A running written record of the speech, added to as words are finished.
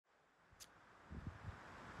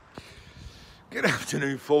Good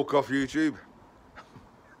afternoon, folk off YouTube.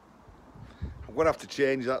 I'm going to have to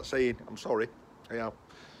change that saying. I'm sorry. I am.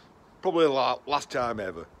 Probably the last time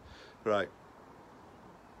ever. Right.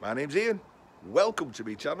 My name's Ian. Welcome to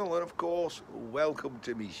my channel and, of course, welcome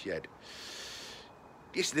to me shed.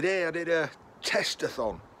 Yesterday I did a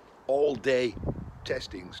testathon. All day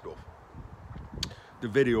testing stuff. The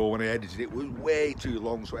video, when I edited it, was way too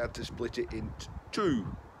long, so I had to split it into two.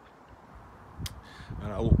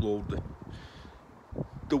 And I'll upload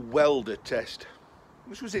the welder test,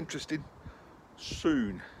 which was interesting,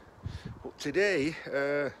 soon. But today,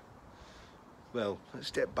 well, let's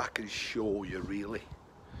step back and show you really.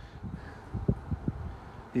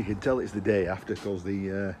 You can tell it's the day after because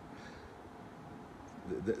the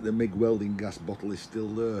MIG welding gas bottle is still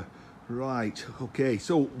there. Right, okay,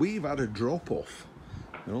 so we've had a drop off.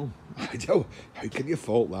 You know, I don't, how can you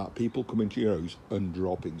fault that? People coming to your house and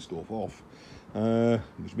dropping stuff off.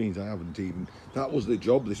 Which means I haven't even, that was the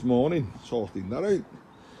job this morning, sorting that out.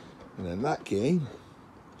 And then that came,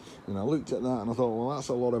 and I looked at that and I thought, well, that's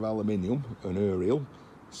a lot of aluminium and aerial,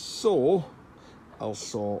 so I'll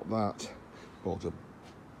sort that. But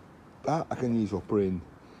that I can use up in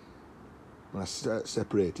when I start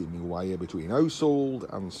separating my wire between household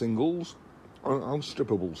and singles and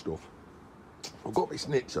strippable stuff. I've got my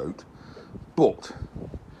snits out, but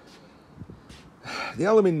the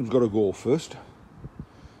aluminium's got to go first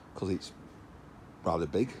because it's rather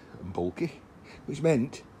big and bulky, which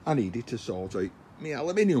meant I needed to sort out my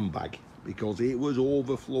aluminium bag because it was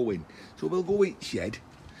overflowing. So we'll go each shed.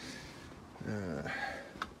 I've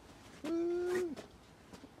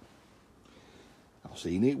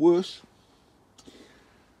seen it worse.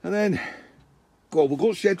 And then we'll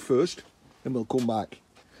go shed first and we'll come back.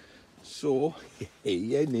 So,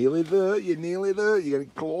 you're nearly there, you're getting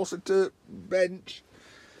closer to bench.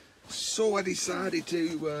 So I decided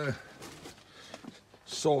to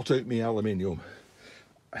sort out my aluminium.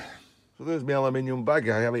 So there's my aluminium bag.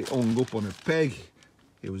 I have it hung up on a peg.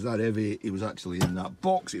 It was that heavy, it was actually in that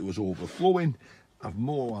box, it was overflowing. I've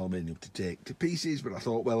more aluminium to take to pieces, but I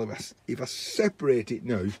thought, well, if I separate it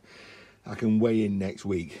now, I can weigh in next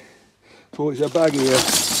week. So it's a bag here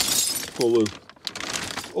full of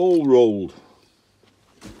all rolled.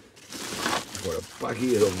 I've got a bag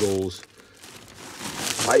here of those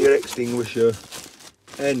fire extinguisher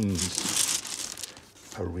ends.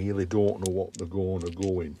 I really don't know what they're going to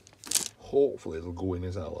go in. Hopefully they'll go in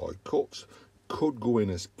as alloy cuts. Could go in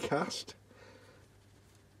as cast.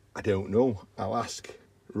 I don't know. I'll ask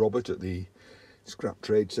Robert at the Scrap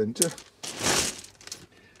Trade Centre.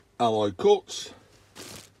 Alloy cuts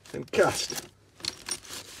and cast.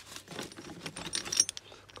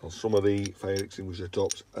 Because some of the fire extinguisher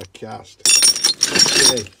tops are cast.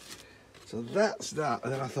 Okay, so that's that.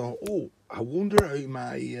 And then I thought, oh, I wonder how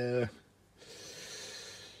my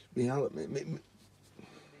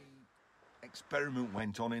experiment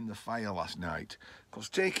went on in the fire last night. Because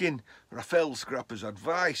taking Raphael Scrapper's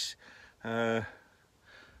advice, I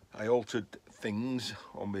altered things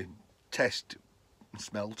on my test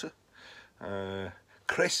smelter.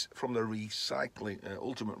 Chris from the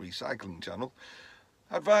Ultimate Recycling channel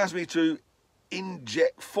advised me to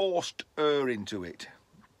inject forced air into it.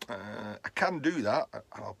 I can do that, and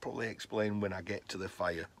I'll probably explain when I get to the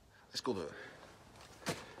fire. Let's go there.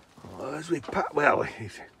 As we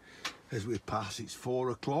pass, it's 4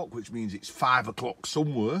 o'clock, which means it's 5 o'clock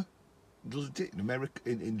somewhere, doesn't it? In America,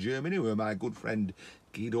 in Germany, where my good friend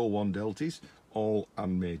Guido Wandeltis, all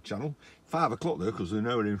handmade channel. 5 o'clock there because they're an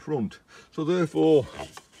hour in front. So therefore,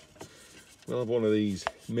 we'll have one of these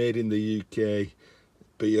made in the UK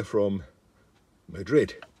beer from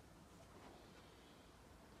Madrid.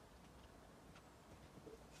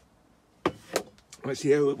 Let's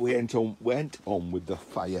see how it went on with the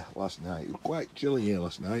fire last night. It was quite chilly here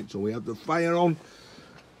last night, so we had the fire on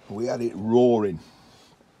and we had it roaring.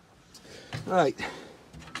 Right,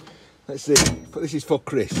 let's see. This is for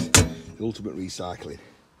Chris, the Ultimate Recycling.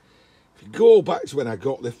 If you go back to when I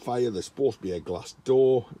got the fire, there's supposed to be a glass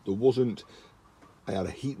door. There wasn't. I had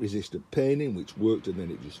a heat resistant paning which worked and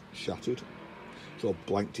then it just shattered. So I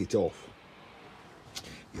blanked it off.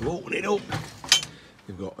 You open it up,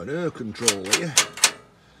 you've got an air control here,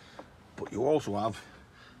 but you also have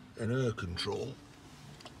an air control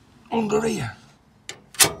under here.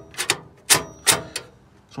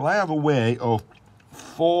 So I have a way of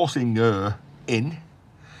forcing air in,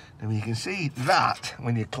 and you can see that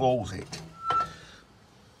when you close it,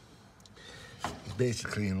 it's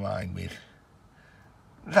basically in line with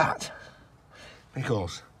that,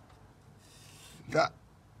 because that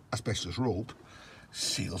asbestos rope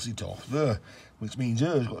seals it off there, which means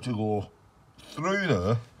air's got to go through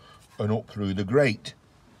there and up through the grate.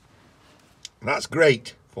 And that's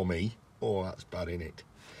great for me. Oh, that's bad, in it,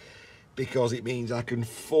 because it means I can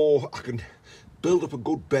build up a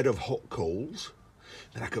good bed of hot coals,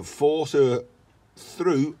 then I can force her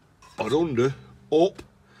through or under, up,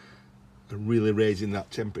 and really raising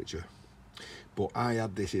that temperature. But I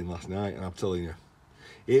had this in last night, and I'm telling you,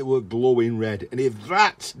 it was glowing red. And if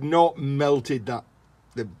that's not melted,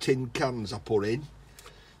 the tin cans I put in,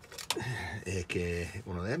 aka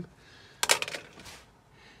one of them,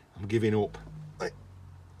 I'm giving up. Right,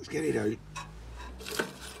 let's get it out.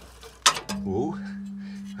 Oh,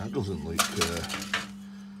 that doesn't look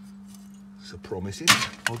so promising,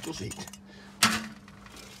 or does it?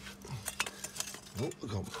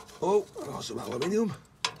 Oh, oh, I got some aluminium.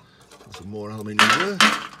 Got some more aluminium there.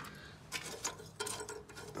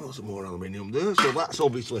 Got some more aluminium there. So that's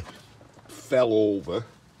obviously fell over.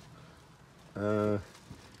 I'll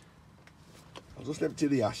just empty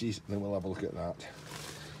the ashes, and then we'll have a look at that.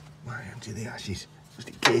 Why empty the ashes? Just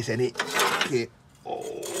in case any. Okay.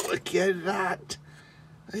 Oh, look at that!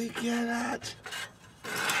 Look at that!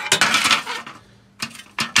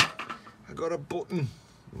 I got a button.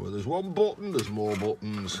 Well, there's one button, there's more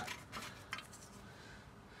buttons.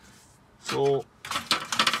 So,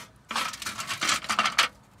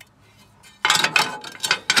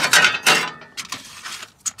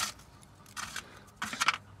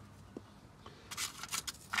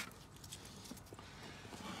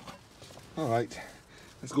 all right,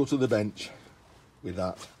 let's go to the bench with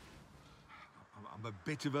that. I'm a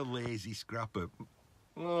bit of a lazy scrapper.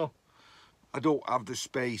 Well, I don't have the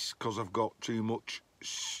space because I've got too much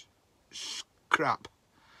scrap.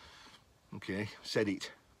 Okay, said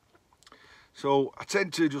it. So I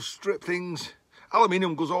tend to just strip things.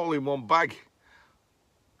 Aluminium goes all in one bag.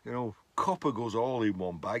 You know, copper goes all in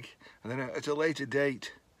one bag. And then at a later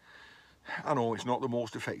date, I know it's not the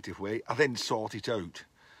most effective way, I then sort it out.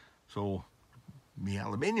 So my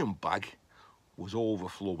aluminium bag was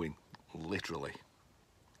overflowing, literally.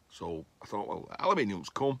 So I thought, well, aluminium's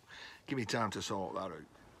come, give me time to sort that out.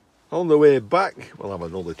 On the way back, we'll have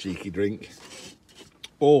another cheeky drink.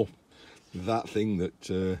 Oh, that thing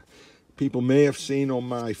that people may have seen on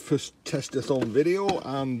my first testathon video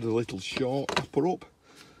and the little short I put up,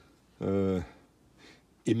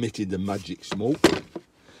 emitted the magic smoke.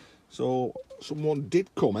 So someone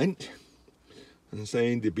did comment and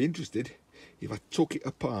saying they'd be interested if I took it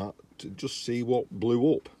apart to just see what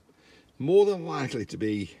blew up. More than likely to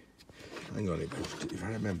be, hang on, it was, if I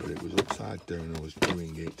remember, it was upside down I was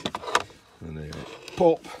doing it. And there,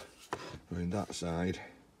 pop, around that side.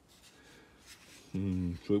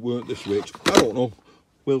 So it weren't the switch. I don't know.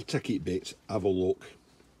 We'll take it bits, have a look.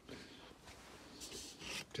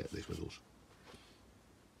 Take this with us.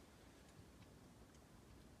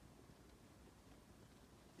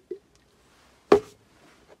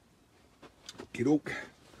 Okey-doke.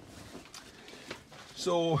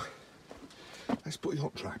 So let's put it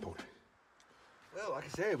on tripod. Well, like I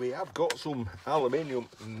say, we have got some aluminium,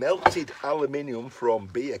 melted aluminium from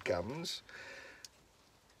beer cans.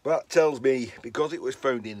 But that tells me, because it was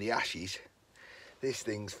found in the ashes, this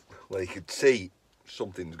thing's, well, you could see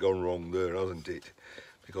something's gone wrong there, hasn't it?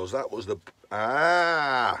 Because that was the,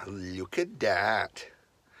 look at that.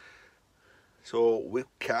 So we've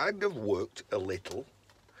kind of worked a little.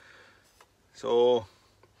 So,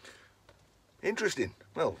 interesting.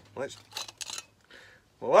 Well,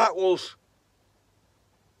 that was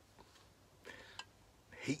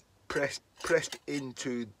heat pressed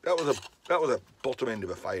into, that was a bottom end of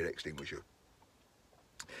a fire extinguisher.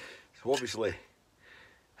 So obviously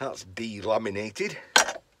that's delaminated.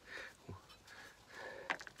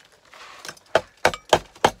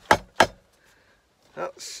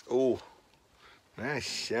 That's, oh, nice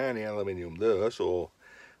shiny aluminium there. So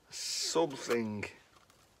something,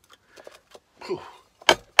 you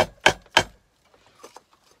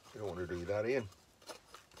don't want to do that, Ian.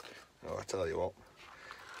 Oh, I tell you what,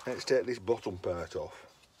 let's take this bottom part off.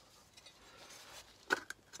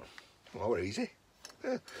 Oh, we're easy.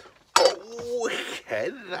 Oh, look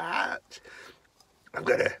at that. I've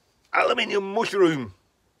got an aluminium mushroom.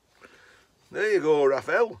 There you go,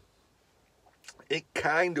 Raphael. It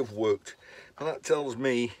kind of worked, but that tells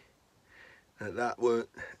me that that weren't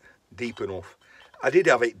deep enough. I did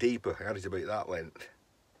have it deeper, I had it about that length.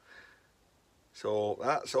 So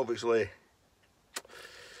that's obviously,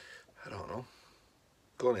 I don't know,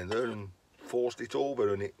 gone in there and forced it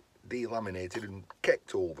over, and it delaminated and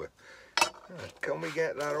kept over. Right, can we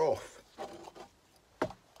get that off?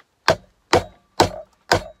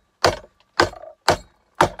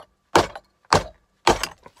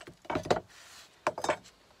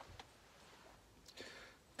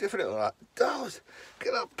 definitely that. Oh, look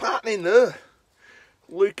at that patterning there.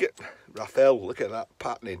 Look at, Raphael, look at that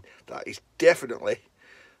patterning. That is definitely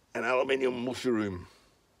an aluminium mushroom.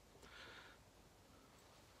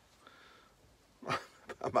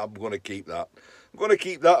 I'm going to keep that. I'm going to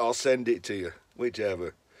keep that, I'll send it to you,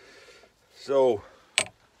 whichever. So,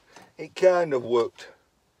 it kind of worked.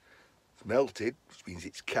 It's melted, which means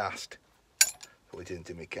it's cast. Put it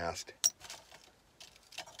into my cast.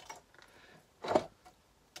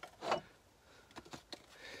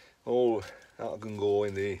 Oh, that can go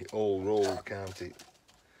in the old roll, can't it?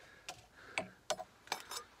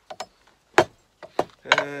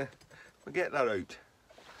 We'll get that out.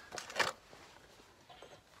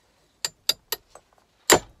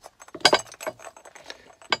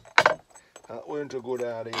 That weren't a good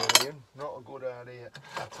idea, Ian. Not a good idea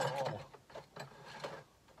at all.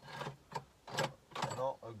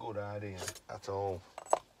 Not a good idea at all.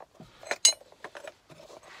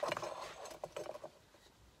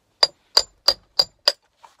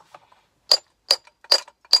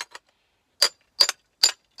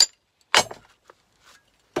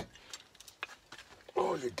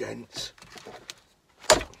 Oh, the dents.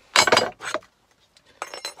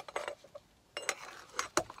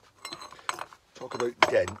 Talk about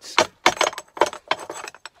dents.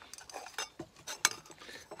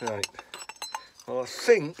 Right. Well, I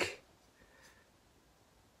think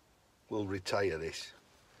we'll retire this.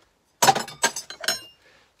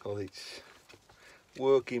 Because it's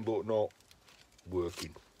working but not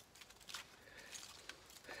working.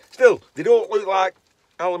 Still, they don't look like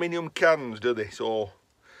aluminium cans, do they? So,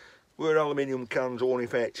 where aluminium cans only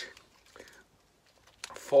fetch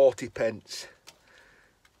 40 pence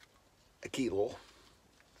a kilo,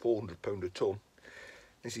 £400 a tonne.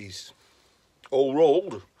 This is all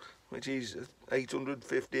rolled, which is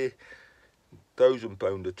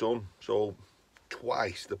 £850,000 a tonne, so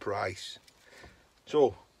twice the price.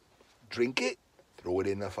 So, drink it, throw it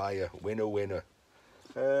in the fire, winner, winner.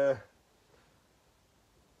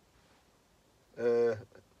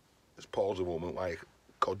 Let's pause a moment while I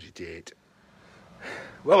cogitate.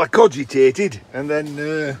 Well, I cogitated and then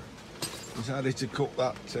decided to cook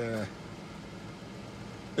that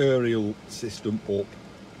aerial system up,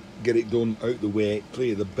 get it done out the way,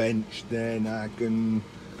 clear the bench, then I can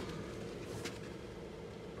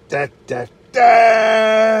sort that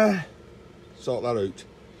out.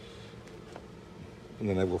 And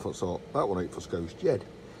then I will sort that one out for Scouse Jed.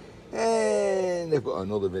 And they've got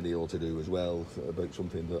another video to do as well about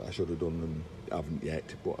something that I should have done and haven't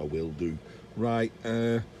yet, but I will do. Right,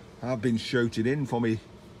 I've been shouted in for me.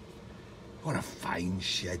 What a fine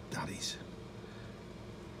shed that is.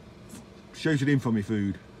 Shouted in for me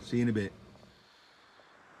food. See you in a bit.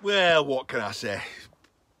 Well, what can I say?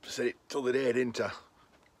 Said it till the day, didn't I?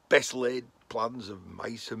 Best laid plans of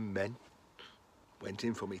mice and men. Went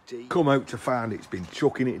in for me tea. Come out to find it's been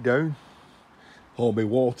chucking it down. All my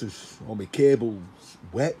waters, all my cables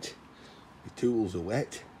wet. My tools are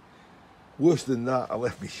wet. Worse than that, I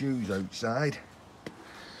left my shoes outside.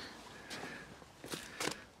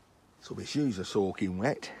 So my shoes are soaking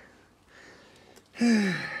wet.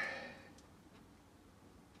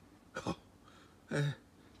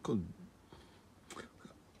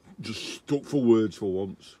 Just stuck for words for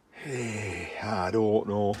once. I don't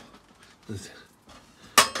know.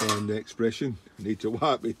 And the expression, I need to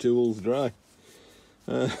wipe my tools dry.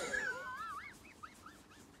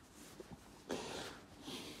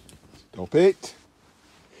 Stop it.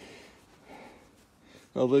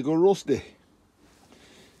 Well, they go rusty.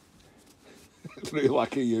 Through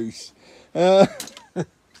lack of use.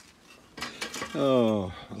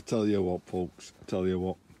 Oh, I'll tell you what, folks. I'll tell you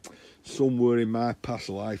what. Somewhere in my past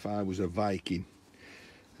life, I was a Viking,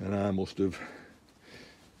 and I must have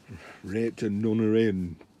raped a nunnery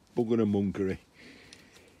and buggered a monkery.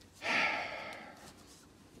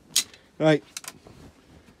 Right.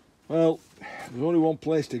 Well, there's only one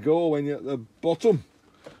place to go when you're at the bottom.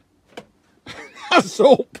 That's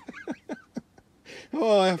up.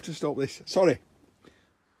 Oh, I have to stop this. Sorry,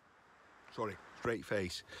 straight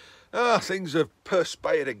face. Things have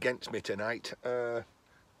perspired against me tonight.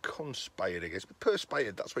 Conspired against me.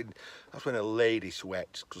 Perspired, that's when a lady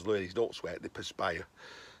sweats, because ladies don't sweat, they perspire.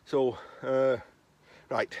 So,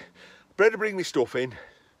 right, better bring me stuff in.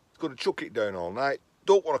 Going to chuck it down all night.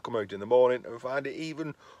 Don't want to come out in the morning and find it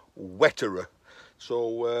even wetterer.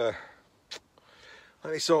 So,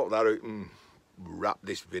 let me sort that out and wrap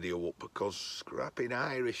this video up, because Scrapping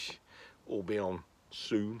Irish will be on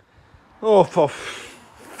soon. Oh, for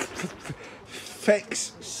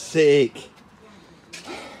feck's sake.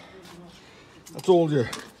 I told you,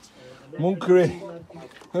 monkery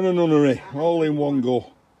and a nunnery all in one go.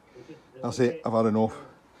 That's it, I've had enough.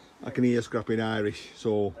 I can hear scrapping Irish,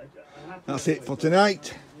 so that's it for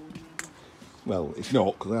tonight. Well, it's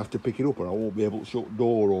not, because I have to pick it up and I won't be able to shut the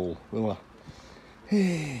door all, will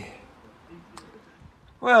I?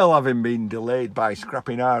 Well, having been delayed by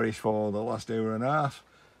scrapping Irish for the last hour and a half,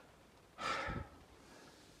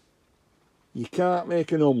 you can't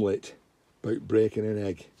make an omelette without breaking an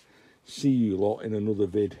egg. See you lot in another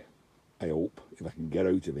vid, I hope, if I can get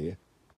out of here.